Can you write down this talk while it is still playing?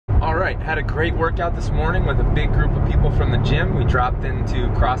right, had a great workout this morning with a big group of people from the gym. We dropped into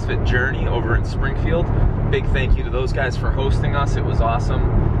CrossFit Journey over in Springfield. Big thank you to those guys for hosting us. It was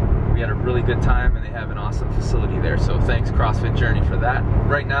awesome. We had a really good time and they have an awesome facility there. So thanks CrossFit Journey for that.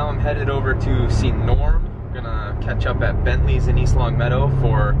 Right now I'm headed over to see Norm. We're gonna catch up at Bentley's in East Longmeadow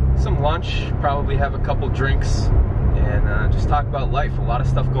for some lunch, probably have a couple drinks, and just talk about life. A lot of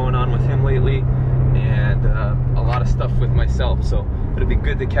stuff going on with him lately, and a lot of stuff with myself. So it'll be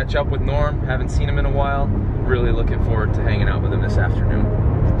good to catch up with Norm. Haven't seen him in a while. Really looking forward to hanging out with him this afternoon.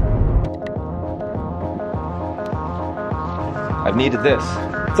 I've needed this.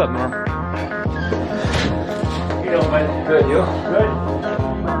 What's up, Norm? You know, man. Good, you? Good.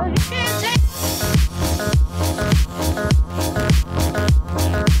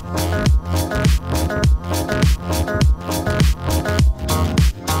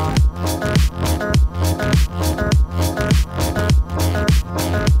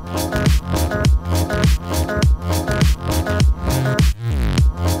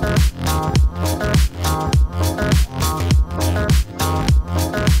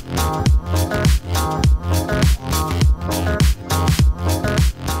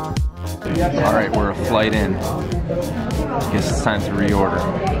 All right, we're a flight in. Guess it's time to reorder.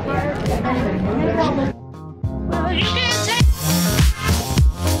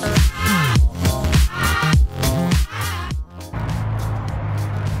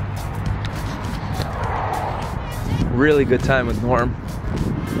 Really good time with Norm.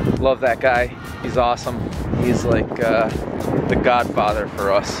 Love that guy. He's awesome. He's like the godfather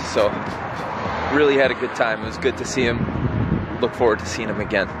for us. So really had a good time. It was good to see him. Look forward to seeing him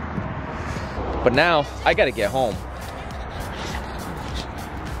again. But now, I gotta get home.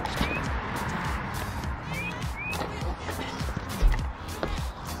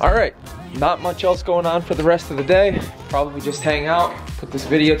 All right, not much else going on for the rest of the day. Probably just hang out, put this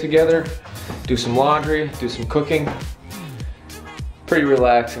video together, do some laundry, do some cooking. Pretty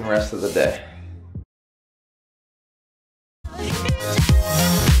relaxing rest of the day.